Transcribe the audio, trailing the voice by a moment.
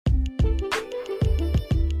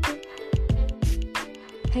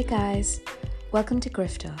Hey guys, welcome to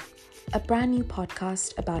Grifter, a brand new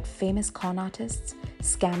podcast about famous con artists,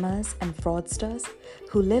 scammers, and fraudsters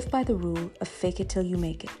who live by the rule of fake it till you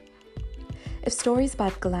make it. If stories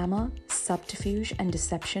about glamour, subterfuge, and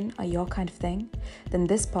deception are your kind of thing, then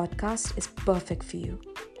this podcast is perfect for you.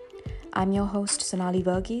 I'm your host, Sonali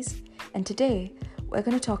Verghese, and today we're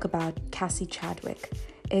going to talk about Cassie Chadwick,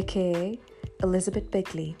 aka Elizabeth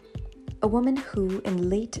Bigley, a woman who, in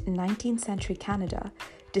late 19th century Canada,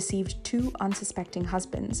 deceived two unsuspecting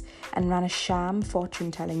husbands and ran a sham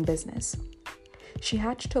fortune-telling business. She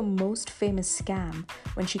hatched her most famous scam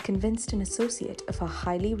when she convinced an associate of her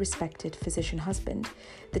highly respected physician husband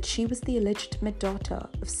that she was the illegitimate daughter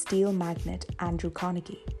of steel magnate Andrew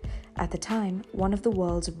Carnegie, at the time one of the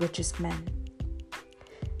world's richest men.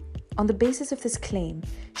 On the basis of this claim,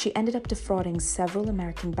 she ended up defrauding several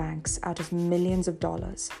American banks out of millions of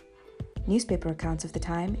dollars. Newspaper accounts of the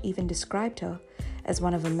time even described her as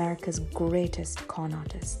one of America's greatest con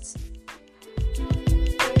artists.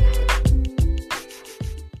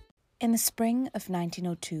 In the spring of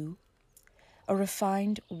 1902, a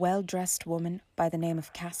refined, well-dressed woman by the name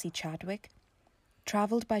of Cassie Chadwick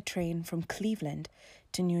traveled by train from Cleveland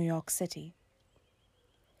to New York City.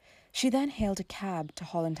 She then hailed a cab to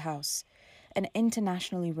Holland House, an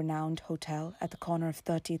internationally renowned hotel at the corner of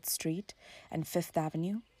 30th Street and 5th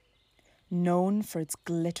Avenue, known for its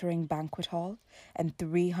glittering banquet hall and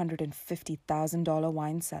 $350,000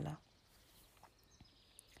 wine cellar.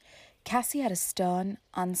 Cassie had a stern,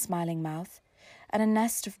 unsmiling mouth and a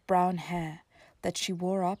nest of brown hair that she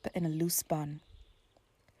wore up in a loose bun.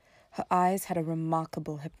 Her eyes had a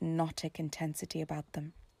remarkable hypnotic intensity about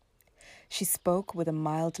them. She spoke with a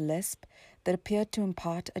mild lisp that appeared to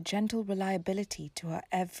impart a gentle reliability to her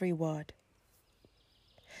every word.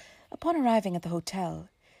 Upon arriving at the hotel,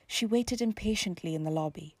 she waited impatiently in the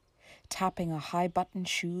lobby, tapping her high-buttoned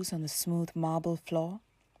shoes on the smooth marble floor,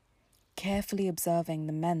 carefully observing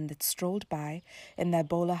the men that strolled by in their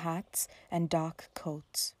bowler hats and dark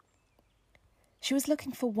coats. She was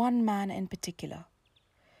looking for one man in particular,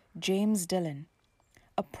 James Dillon,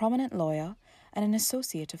 a prominent lawyer and an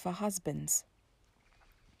associate of her husband's.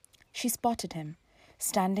 She spotted him,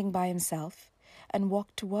 standing by himself, and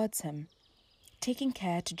walked towards him, taking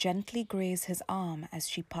care to gently graze his arm as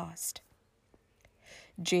she passed.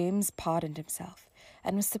 James pardoned himself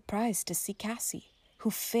and was surprised to see Cassie, who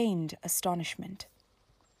feigned astonishment.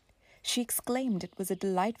 She exclaimed it was a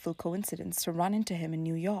delightful coincidence to run into him in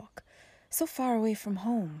New York, so far away from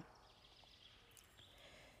home.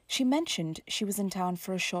 She mentioned she was in town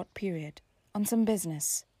for a short period, on some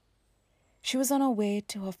business. She was on her way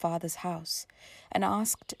to her father's house and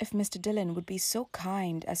asked if Mr. Dillon would be so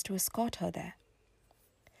kind as to escort her there.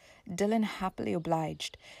 Dillon happily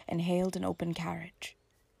obliged and hailed an open carriage.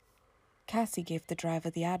 Cassie gave the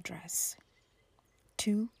driver the address: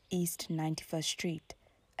 2 East 91st Street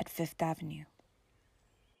at 5th Avenue.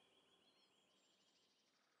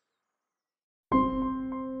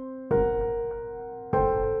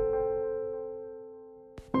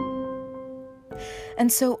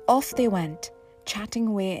 And so off they went, chatting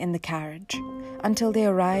away in the carriage, until they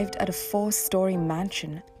arrived at a 4-story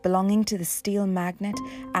mansion belonging to the steel magnate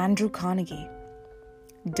Andrew Carnegie.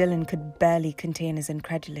 Dillon could barely contain his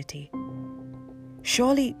incredulity.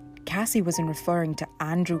 Surely Cassie wasn't referring to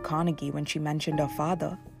Andrew Carnegie when she mentioned her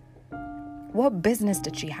father. What business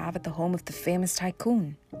did she have at the home of the famous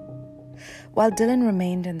tycoon? While Dillon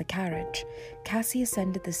remained in the carriage, Cassie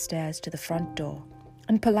ascended the stairs to the front door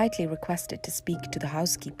and politely requested to speak to the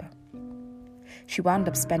housekeeper. She wound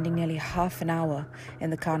up spending nearly half an hour in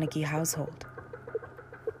the Carnegie household.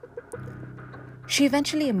 She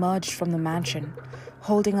eventually emerged from the mansion,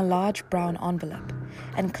 holding a large brown envelope,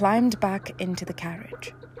 and climbed back into the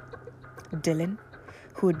carriage. Dillon,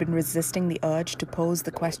 who had been resisting the urge to pose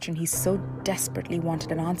the question he so desperately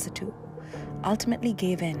wanted an answer to, ultimately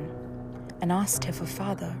gave in and asked if her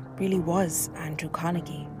father really was Andrew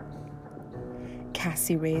Carnegie.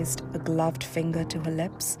 Cassie raised a gloved finger to her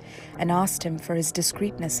lips and asked him for his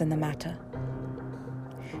discreetness in the matter.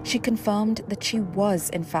 She confirmed that she was,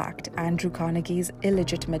 in fact, Andrew Carnegie's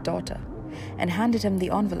illegitimate daughter, and handed him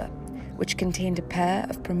the envelope, which contained a pair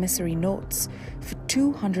of promissory notes for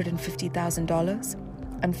 $250,000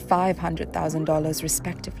 and $500,000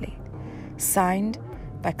 respectively, signed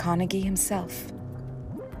by Carnegie himself.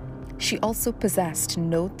 She also possessed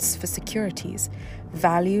notes for securities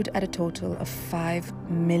valued at a total of $5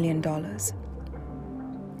 million.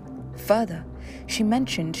 Further, she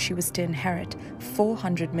mentioned she was to inherit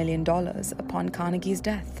 $400 million upon Carnegie's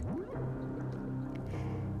death.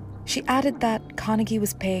 She added that Carnegie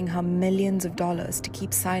was paying her millions of dollars to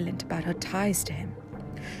keep silent about her ties to him,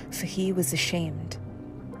 for he was ashamed.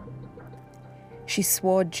 She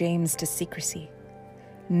swore James to secrecy.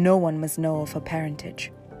 No one must know of her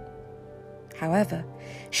parentage. However,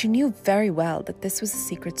 she knew very well that this was a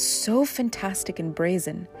secret so fantastic and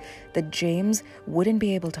brazen that James wouldn't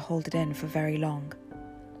be able to hold it in for very long.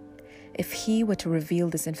 If he were to reveal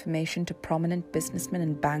this information to prominent businessmen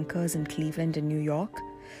and bankers in Cleveland and New York,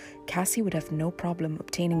 Cassie would have no problem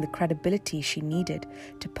obtaining the credibility she needed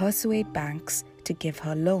to persuade banks to give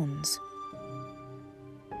her loans.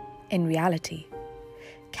 In reality,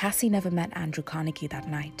 Cassie never met Andrew Carnegie that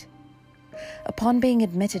night. Upon being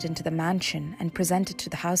admitted into the mansion and presented to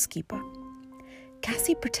the housekeeper,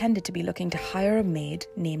 Cassie pretended to be looking to hire a maid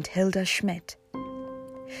named Hilda Schmidt.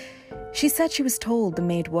 She said she was told the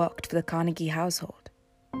maid worked for the Carnegie household.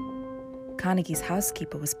 Carnegie's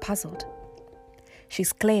housekeeper was puzzled. She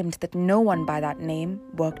claimed that no one by that name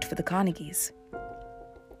worked for the Carnegies.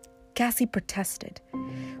 Cassie protested.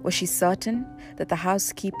 Was she certain that the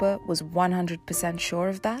housekeeper was 100% sure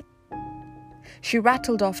of that? She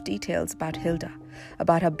rattled off details about Hilda,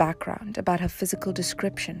 about her background, about her physical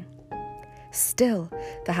description. Still,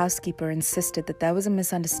 the housekeeper insisted that there was a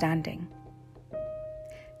misunderstanding.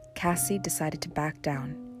 Cassie decided to back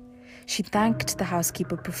down. She thanked the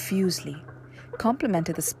housekeeper profusely,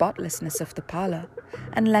 complimented the spotlessness of the parlor,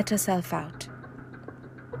 and let herself out.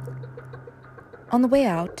 On the way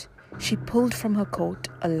out, she pulled from her coat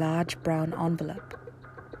a large brown envelope,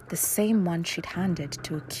 the same one she'd handed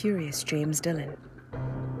to a curious James Dillon.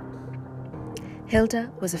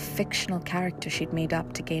 Hilda was a fictional character she'd made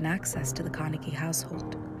up to gain access to the Carnegie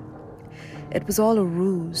household. It was all a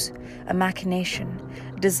ruse, a machination,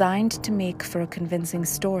 designed to make for a convincing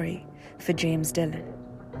story for James Dillon.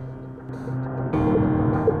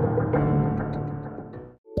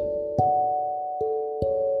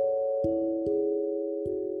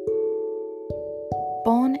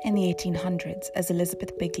 Born in the 1800s as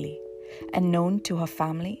Elizabeth Bigley and known to her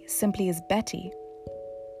family simply as Betty,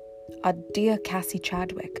 our dear Cassie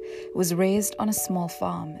Chadwick was raised on a small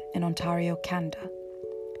farm in Ontario, Canada.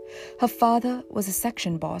 Her father was a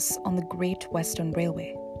section boss on the Great Western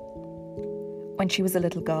Railway. When she was a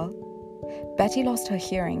little girl, Betty lost her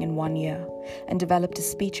hearing in 1 year and developed a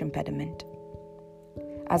speech impediment.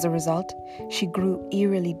 As a result, she grew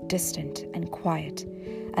eerily distant and quiet,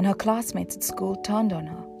 and her classmates at school turned on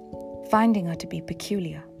her, finding her to be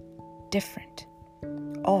peculiar, different,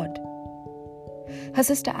 odd. Her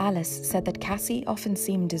sister Alice said that Cassie often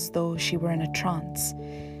seemed as though she were in a trance,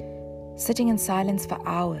 sitting in silence for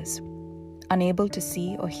hours, unable to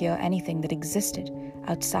see or hear anything that existed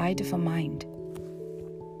outside of her mind.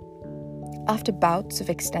 After bouts of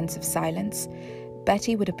extensive silence,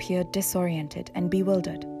 Betty would appear disoriented and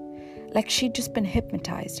bewildered, like she'd just been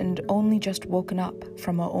hypnotized and had only just woken up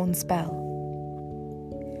from her own spell.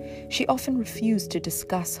 She often refused to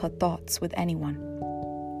discuss her thoughts with anyone.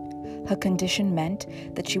 Her condition meant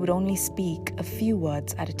that she would only speak a few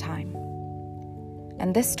words at a time,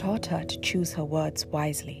 and this taught her to choose her words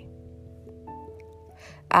wisely.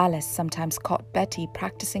 Alice sometimes caught Betty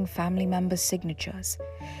practicing family members' signatures,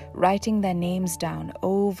 writing their names down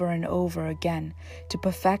over and over again to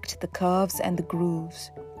perfect the curves and the grooves.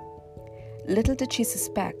 Little did she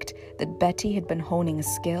suspect that Betty had been honing a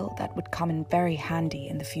skill that would come in very handy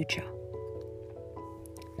in the future.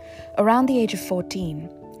 Around the age of 14,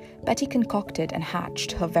 Betty concocted and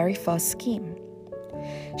hatched her very first scheme.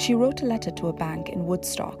 She wrote a letter to a bank in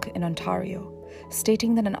Woodstock in Ontario,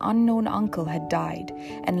 stating that an unknown uncle had died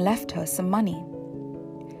and left her some money.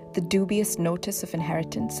 The dubious notice of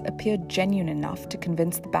inheritance appeared genuine enough to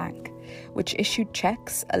convince the bank, which issued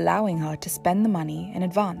checks allowing her to spend the money in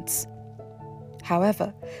advance.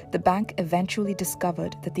 However, the bank eventually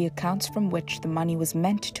discovered that the accounts from which the money was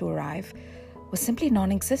meant to arrive were simply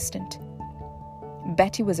non-existent.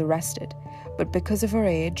 Betty was arrested, but because of her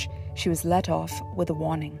age, she was let off with a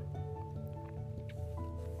warning.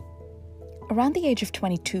 Around the age of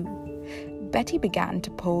 22, Betty began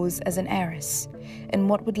to pose as an heiress in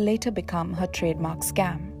what would later become her trademark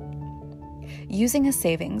scam. Using her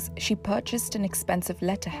savings, she purchased an expensive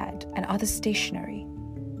letterhead and other stationery.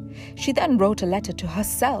 She then wrote a letter to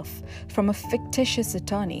herself from a fictitious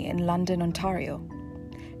attorney in London, Ontario,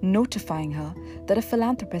 notifying her that a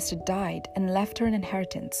philanthropist had died and left her an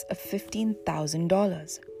inheritance of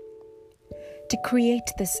 $15,000. To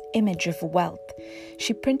create this image of wealth,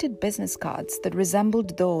 she printed business cards that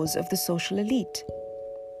resembled those of the social elite.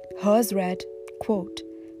 Hers read, quote,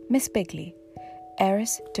 "Miss Bigley,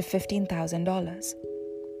 heiress to $15,000.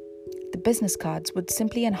 The business cards would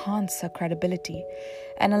simply enhance her credibility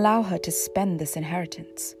and allow her to spend this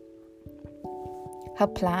inheritance. Her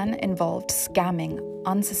plan involved scamming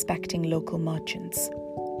unsuspecting local merchants.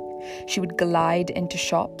 She would glide into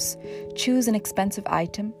shops, choose an expensive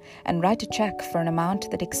item, and write a check for an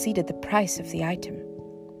amount that exceeded the price of the item.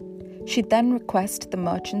 She'd then request the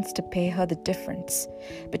merchants to pay her the difference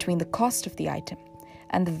between the cost of the item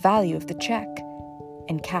and the value of the check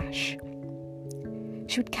in cash.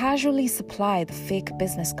 She would casually supply the fake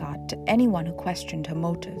business card to anyone who questioned her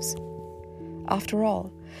motives. After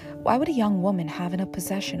all, why would a young woman have in her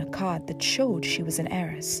possession a card that showed she was an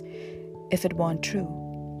heiress, if it weren't true?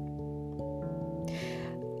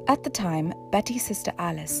 At the time, Betty's sister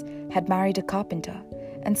Alice had married a carpenter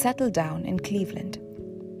and settled down in Cleveland.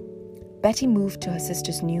 Betty moved to her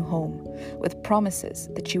sister's new home with promises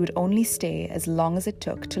that she would only stay as long as it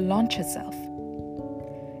took to launch herself.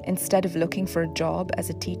 Instead of looking for a job as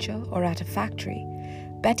a teacher or at a factory,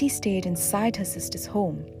 Betty stayed inside her sister's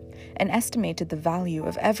home and estimated the value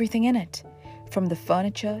of everything in it, from the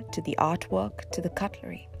furniture to the artwork to the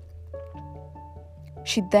cutlery.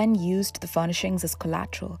 She then used the furnishings as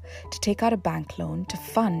collateral to take out a bank loan to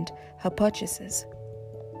fund her purchases.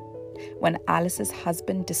 When Alice's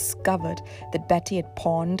husband discovered that Betty had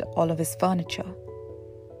pawned all of his furniture,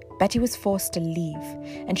 Betty was forced to leave,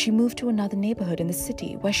 and she moved to another neighborhood in the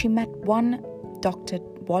city where she met one Dr.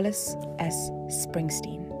 Wallace S.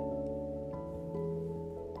 Springsteen.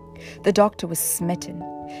 The doctor was smitten,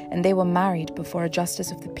 and they were married before a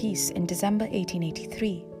justice of the peace in December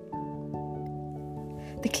 1883.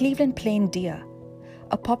 The Cleveland Plain Deer,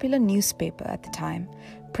 a popular newspaper at the time,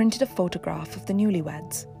 printed a photograph of the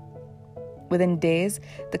newlyweds. Within days,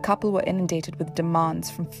 the couple were inundated with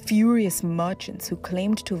demands from furious merchants who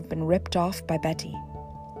claimed to have been ripped off by Betty.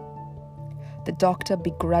 The doctor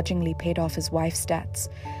begrudgingly paid off his wife's debts,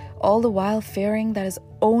 all the while fearing that his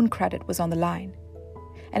own credit was on the line,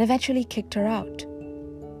 and eventually kicked her out.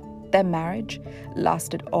 Their marriage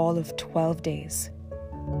lasted all of 12 days.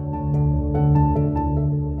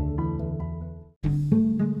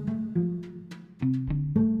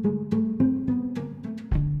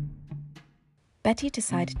 Betty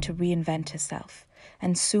decided to reinvent herself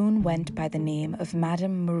and soon went by the name of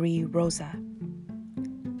Madame Marie Rosa.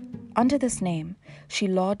 Under this name, she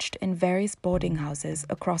lodged in various boarding houses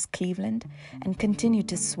across Cleveland and continued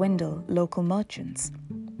to swindle local merchants,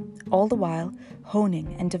 all the while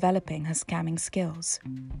honing and developing her scamming skills.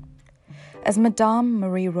 As Madame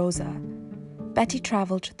Marie Rosa, Betty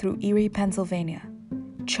traveled through Erie, Pennsylvania,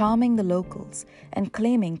 charming the locals and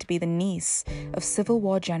claiming to be the niece of Civil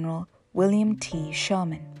War General William T.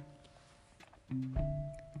 Sherman.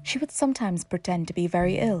 She would sometimes pretend to be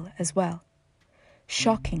very ill as well.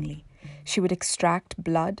 Shockingly, she would extract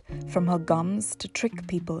blood from her gums to trick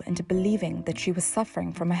people into believing that she was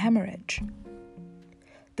suffering from a hemorrhage.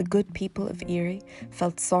 The good people of Erie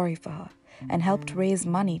felt sorry for her and helped raise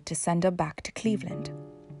money to send her back to Cleveland.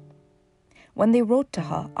 When they wrote to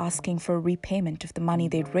her asking for a repayment of the money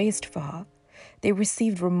they'd raised for her, they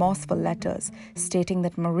received remorseful letters stating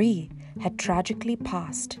that Marie had tragically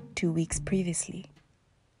passed 2 weeks previously.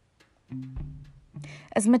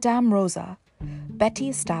 As Madame Rosa, Betty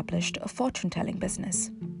established a fortune-telling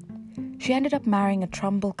business. She ended up marrying a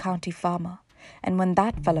Trumbull County farmer, and when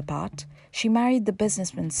that fell apart, she married the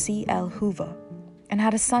businessman C.L. Hoover and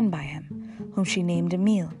had a son by him, whom she named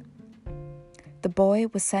Emile. The boy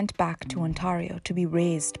was sent back to Ontario to be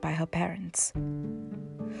raised by her parents.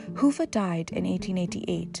 Hoover died in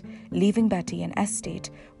 1888, leaving Betty an estate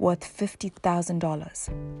worth $50,000.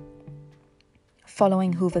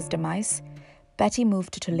 Following Hoover's demise, Betty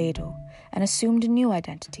moved to Toledo and assumed a new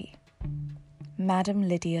identity, Madame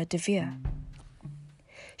Lydia DeVere.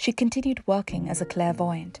 She continued working as a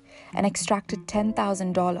clairvoyant and extracted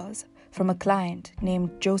 $10,000 from a client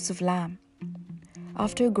named Joseph Lamb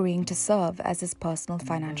after agreeing to serve as his personal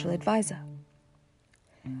financial advisor.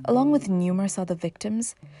 Along with numerous other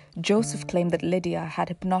victims, Joseph claimed that Lydia had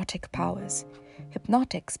hypnotic powers,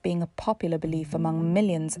 hypnotics being a popular belief among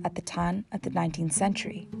millions at the time of the 19th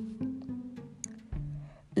century.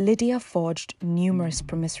 Lydia forged numerous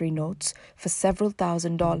promissory notes for several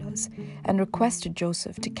 $1,000s and requested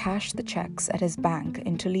Joseph to cash the checks at his bank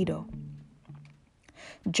in Toledo.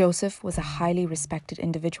 Joseph was a highly respected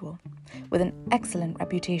individual with an excellent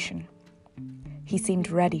reputation. He seemed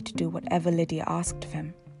ready to do whatever Lydia asked of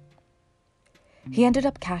him. He ended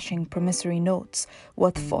up cashing promissory notes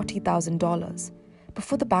worth $40,000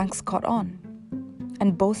 before the banks caught on,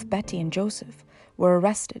 and both Betty and Joseph were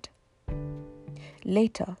arrested.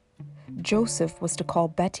 Later, Joseph was to call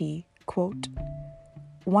Betty, quote,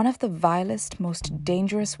 one of the vilest, most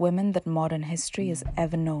dangerous women that modern history has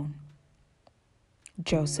ever known.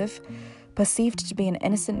 Joseph perceived to be an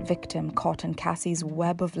innocent victim caught in Cassie's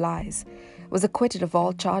web of lies, was acquitted of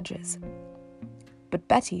all charges. But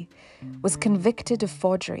Betty was convicted of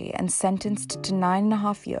forgery and sentenced to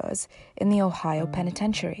 9.5 years in the Ohio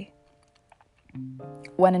penitentiary.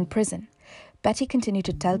 When in prison, Betty continued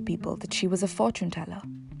to tell people that she was a fortune teller.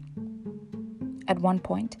 At one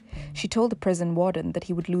point, she told the prison warden that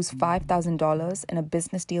he would lose $5,000 in a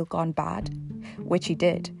business deal gone bad, which he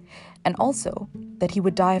did, and also that he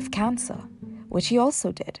would die of cancer, which he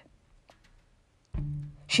also did.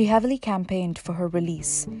 She heavily campaigned for her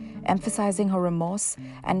release, emphasizing her remorse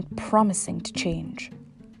and promising to change.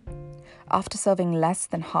 After serving less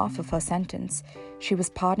than half of her sentence, she was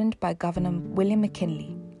pardoned by Governor William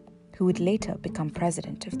McKinley, who would later become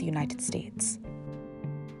President of the United States.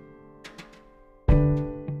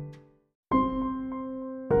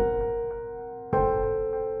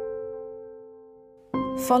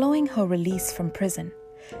 Following her release from prison,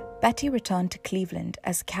 Betty returned to Cleveland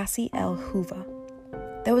as Cassie L. Hoover.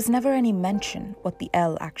 There was never any mention what the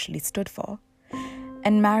L actually stood for,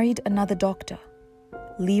 and married another doctor,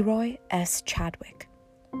 Leroy S. Chadwick,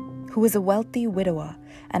 who was a wealthy widower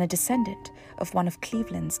and a descendant of one of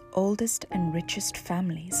Cleveland's oldest and richest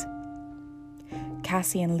families.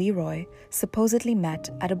 Cassie and Leroy supposedly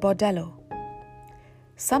met at a bordello.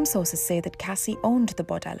 Some sources say that Cassie owned the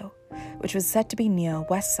bordello, which was said to be near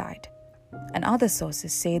West Side, and other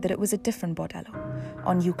sources say that it was a different bordello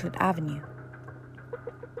on Euclid Avenue.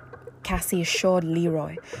 Cassie assured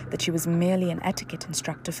Leroy that she was merely an etiquette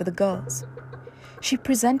instructor for the girls. She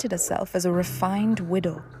presented herself as a refined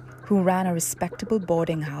widow who ran a respectable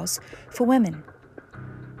boarding house for women.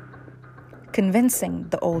 Convincing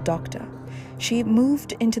the old doctor, she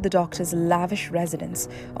moved into the doctor's lavish residence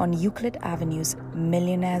on Euclid Avenue's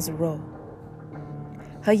Millionaires Row.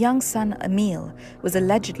 Her young son, Emil, was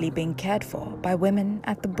allegedly being cared for by women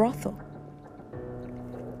at the brothel.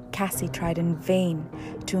 Cassie tried in vain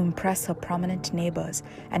to impress her prominent neighbors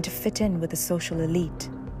and to fit in with the social elite.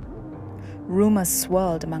 Rumors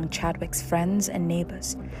swirled among Chadwick's friends and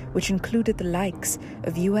neighbors, which included the likes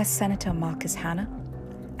of U.S. Senator Marcus Hanna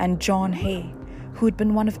and John Hay, who had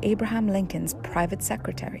been one of Abraham Lincoln's private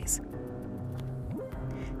secretaries.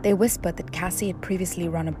 They whispered that Cassie had previously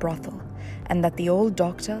run a brothel and that the old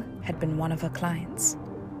doctor had been one of her clients.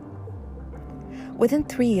 Within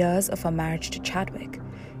 3 years of her marriage to Chadwick,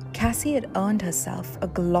 Cassie had earned herself a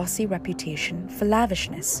glossy reputation for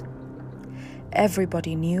lavishness.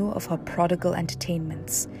 Everybody knew of her prodigal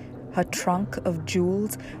entertainments, her trunk of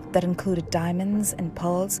jewels that included diamonds and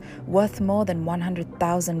pearls worth more than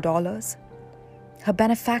 $100,000, her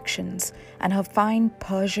benefactions and her fine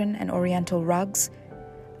Persian and Oriental rugs,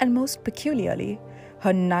 and most peculiarly,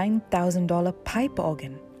 her $9,000 pipe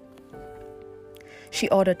organ. She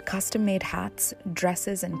ordered custom-made hats,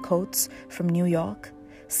 dresses, and coats from New York,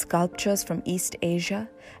 sculptures from East Asia,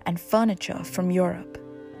 and furniture from Europe.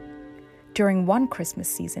 During one Christmas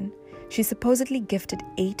season, she supposedly gifted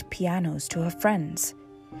 8 pianos to her friends.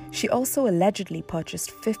 She also allegedly purchased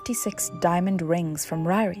 56 diamond rings from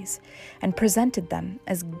Rarey's and presented them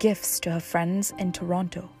as gifts to her friends in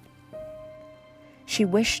Toronto. She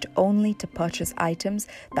wished only to purchase items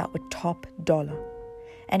that were top dollar.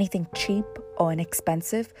 Anything cheap or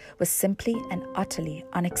inexpensive was simply and utterly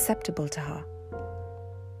unacceptable to her.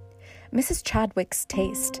 Mrs. Chadwick's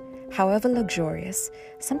taste, however luxurious,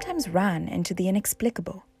 sometimes ran into the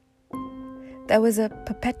inexplicable. There was a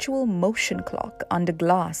perpetual motion clock under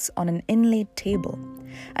glass on an inlaid table,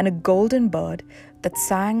 and a golden bird that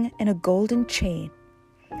sang in a golden chain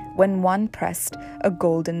when one pressed a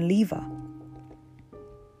golden lever.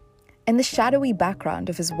 In the shadowy background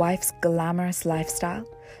of his wife's glamorous lifestyle,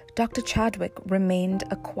 Dr. Chadwick remained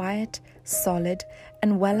a quiet, solid,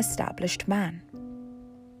 and well-established man.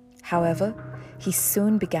 However, he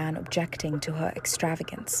soon began objecting to her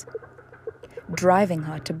extravagance, driving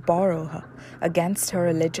her to borrow her against her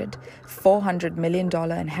alleged $400 million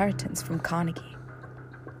inheritance from Carnegie.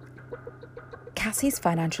 Cassie's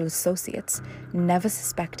financial associates never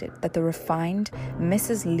suspected that the refined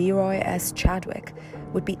Mrs. Leroy S. Chadwick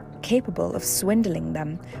would be capable of swindling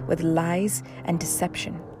them with lies and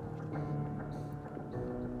deception.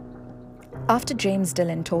 After James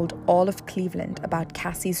Dillon told all of Cleveland about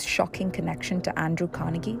Cassie's shocking connection to Andrew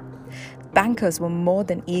Carnegie, bankers were more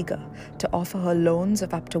than eager to offer her loans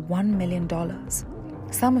of up to $1 million,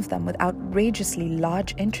 some of them with outrageously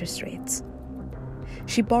large interest rates.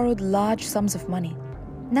 She borrowed large sums of money,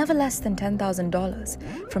 never less than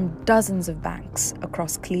 $10,000, from dozens of banks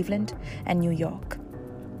across Cleveland and New York.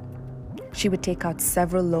 She would take out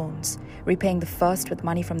several loans, repaying the first with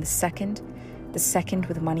money from the second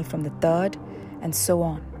with money from the third, and so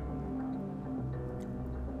on.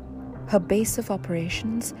 Her base of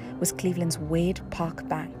operations was Cleveland's Wade Park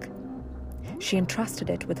Bank. She entrusted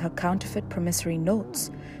it with her counterfeit promissory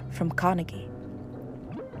notes from Carnegie.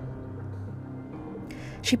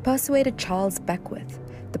 She persuaded Charles Beckwith,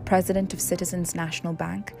 the president of Citizens National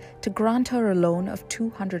Bank, to grant her a loan of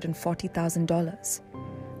 $240,000,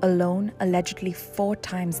 a loan allegedly 4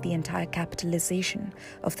 times the entire capitalization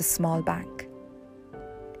of the small bank.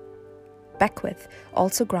 Beckwith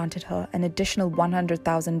also granted her an additional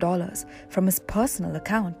 $100,000 from his personal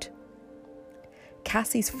account.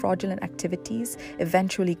 Cassie's fraudulent activities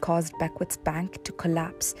eventually caused Beckwith's bank to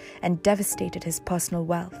collapse and devastated his personal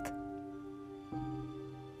wealth.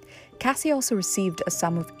 Cassie also received a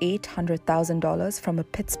sum of $800,000 from a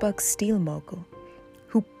Pittsburgh steel mogul,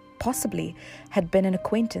 who possibly had been an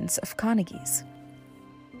acquaintance of Carnegie's.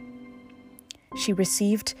 She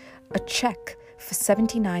received a check for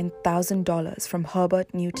 $79,000 from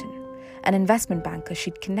Herbert Newton, an investment banker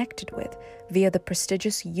she'd connected with via the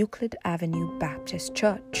prestigious Euclid Avenue Baptist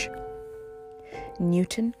Church.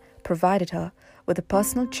 Newton provided her with a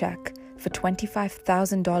personal check for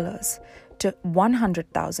 $25,000 to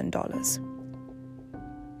 $100,000.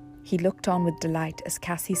 He looked on with delight as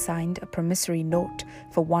Cassie signed a promissory note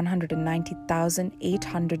for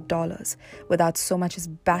 $190,800 without so much as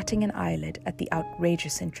batting an eyelid at the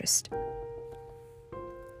outrageous interest.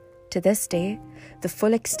 To this day, the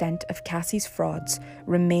full extent of Cassie's frauds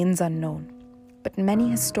remains unknown, but many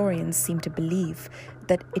historians seem to believe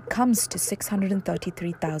that it comes to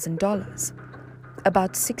 $633,000,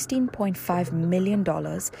 about $16.5 million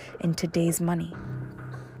in today's money.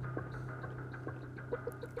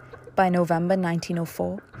 By November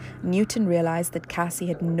 1904, Newton realized that Cassie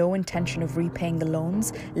had no intention of repaying the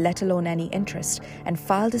loans, let alone any interest, and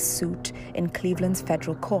filed a suit in Cleveland's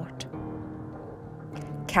federal court.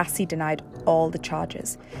 Cassie denied all the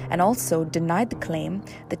charges and also denied the claim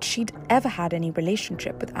that she'd ever had any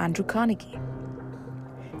relationship with Andrew Carnegie.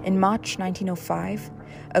 In March 1905,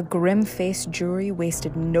 a grim-faced jury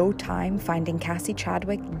wasted no time finding Cassie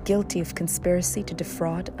Chadwick guilty of conspiracy to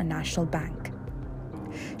defraud a national bank.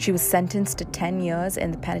 She was sentenced to 10 years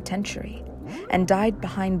in the penitentiary and died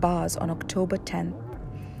behind bars on October 10,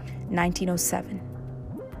 1907.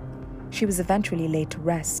 She was eventually laid to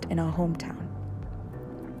rest in her hometown.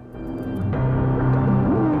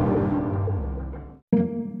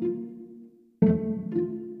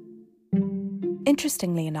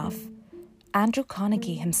 Interestingly enough, Andrew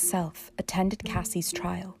Carnegie himself attended Cassie's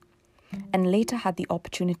trial and later had the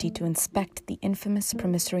opportunity to inspect the infamous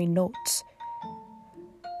promissory notes.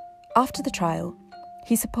 After the trial,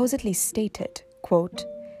 he supposedly stated, quote,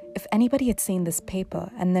 "If anybody had seen this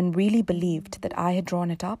paper and then really believed that I had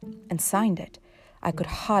drawn it up and signed it, I could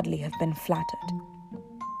hardly have been flattered."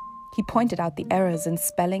 He pointed out the errors in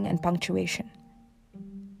spelling and punctuation.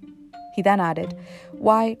 He then added,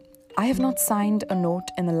 "Why, I have not signed a note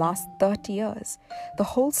in the last 30 years. The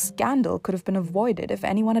whole scandal could have been avoided if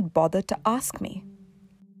anyone had bothered to ask me."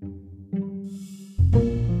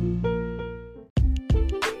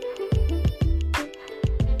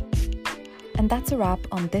 And that's a wrap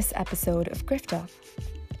on this episode of Grifter.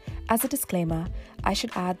 As a disclaimer, I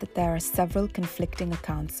should add that there are several conflicting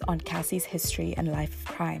accounts on Cassie's history and life of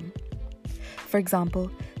crime. For example,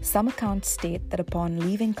 some accounts state that upon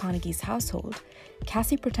leaving Carnegie's household,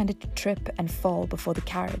 Cassie pretended to trip and fall before the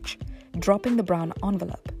carriage, dropping the brown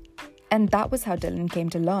envelope. And that was how Dylan came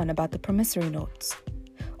to learn about the promissory notes.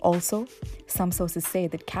 Also, some sources say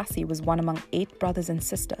that Cassie was one among 8 brothers and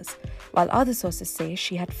sisters, while other sources say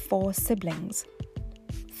she had 4 siblings.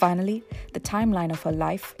 Finally, the timeline of her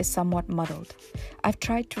life is somewhat muddled. I've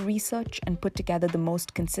tried to research and put together the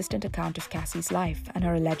most consistent account of Cassie's life and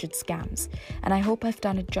her alleged scams, and I hope I've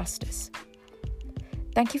done it justice.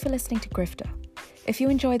 Thank you for listening to Grifter. If you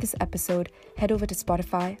enjoyed this episode, head over to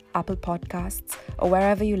Spotify, Apple Podcasts, or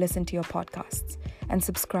wherever you listen to your podcasts, and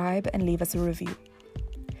subscribe and leave us a review.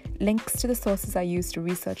 Links to the sources I used to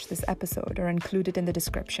research this episode are included in the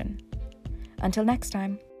description. Until next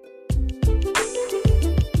time.